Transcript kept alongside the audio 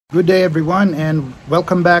Good day everyone, and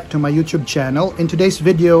welcome back to my YouTube channel. In today's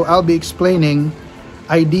video, I'll be explaining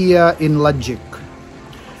idea in logic.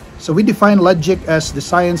 So we define logic as the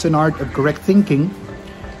science and art of correct thinking,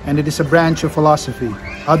 and it is a branch of philosophy.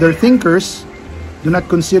 Other thinkers do not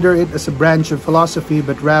consider it as a branch of philosophy,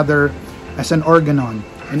 but rather as an organon,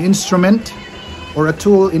 an instrument, or a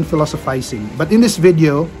tool in philosophizing. But in this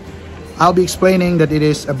video, I'll be explaining that it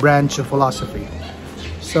is a branch of philosophy.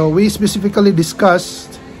 So we specifically discussed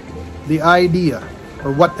the idea,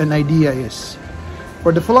 or what an idea is.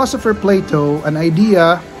 For the philosopher Plato, an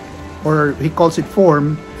idea, or he calls it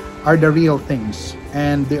form, are the real things,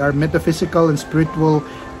 and they are metaphysical and spiritual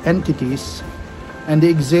entities, and they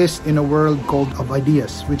exist in a world called of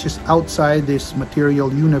ideas, which is outside this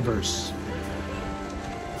material universe.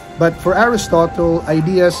 But for Aristotle,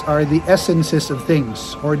 ideas are the essences of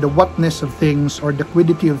things, or the whatness of things, or the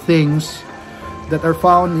quiddity of things that are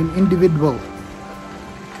found in individual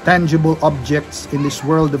tangible objects in this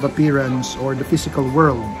world of appearance, or the physical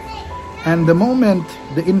world. And the moment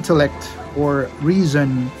the intellect or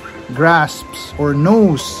reason grasps or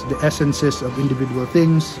knows the essences of individual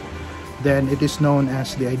things, then it is known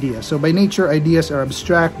as the idea. So by nature, ideas are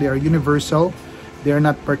abstract, they are universal, they are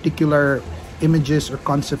not particular images or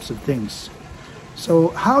concepts of things. So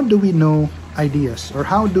how do we know ideas, or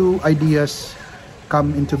how do ideas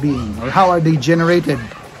come into being, or how are they generated?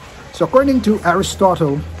 So according to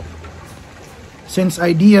Aristotle, since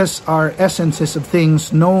ideas are essences of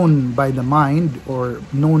things known by the mind or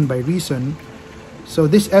known by reason, so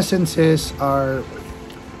these essences are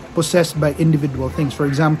possessed by individual things. For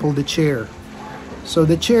example, the chair. So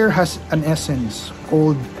the chair has an essence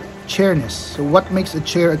called chairness. So what makes a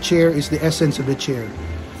chair is the essence of the chair.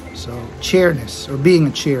 So chairness, or being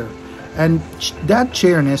a chair. And that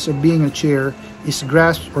chairness, or being a chair, is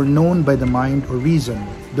grasped or known by the mind or reason.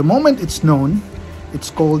 The moment it's known, it's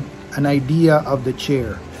called an idea of the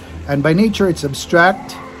chair. And by nature, it's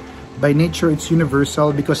abstract. By nature, it's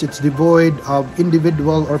universal because it's devoid of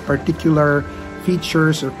individual or particular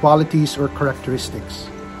features or qualities or characteristics.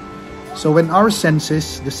 So when our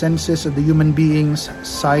senses, the senses of the human beings,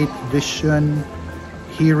 sight, vision,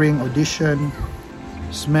 hearing, audition,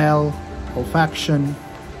 smell, olfaction,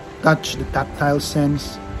 touch, the tactile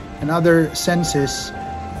sense, and other senses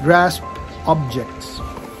grasp objects.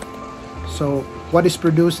 So what is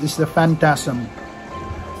produced is the phantasm.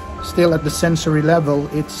 Still at the sensory level,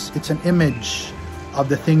 it's an image of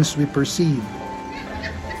the things we perceive.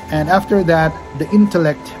 And after that, the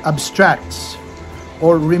intellect abstracts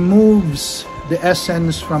or removes the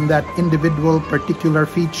essence from that individual particular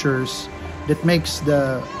features that makes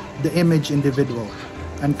the image individual,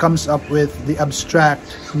 and comes up with the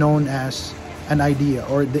abstract known as an idea,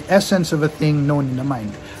 or the essence of a thing known in the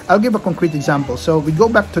mind. I'll give a concrete example. So we go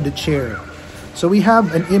back to the chair. So we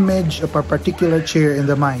have an image of a particular chair in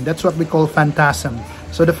the mind. That's what we call phantasm.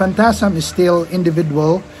 So the phantasm is still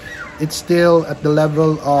individual. It's still at the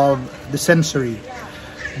level of the sensory.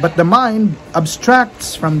 But the mind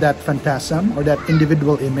abstracts from that phantasm, or that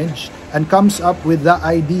individual image, and comes up with the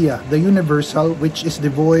idea, the universal, which is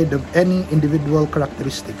devoid of any individual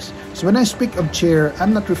characteristics. So when I speak of chair,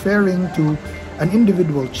 I'm not referring to an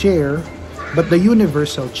individual chair, but the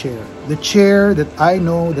universal chair. The chair that I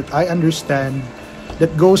know, that I understand,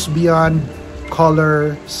 that goes beyond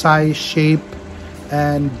color, size, shape,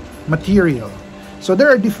 and material. So there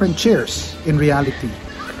are different chairs in reality.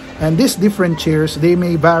 And these different chairs, they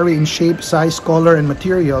may vary in shape, size, color, and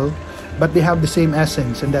material, but they have the same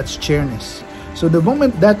essence, and that's chairness. So the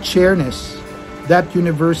moment that chairness, that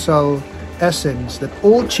universal essence that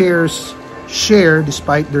all chairs share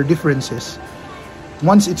despite their differences,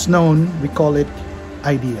 once it's known, we call it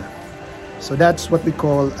idea. So that's what we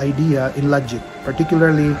call idea in logic,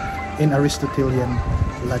 particularly in Aristotelian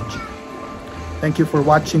logic. Thank you for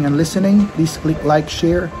watching and listening. Please click like,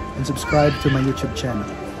 share, and subscribe to my YouTube channel.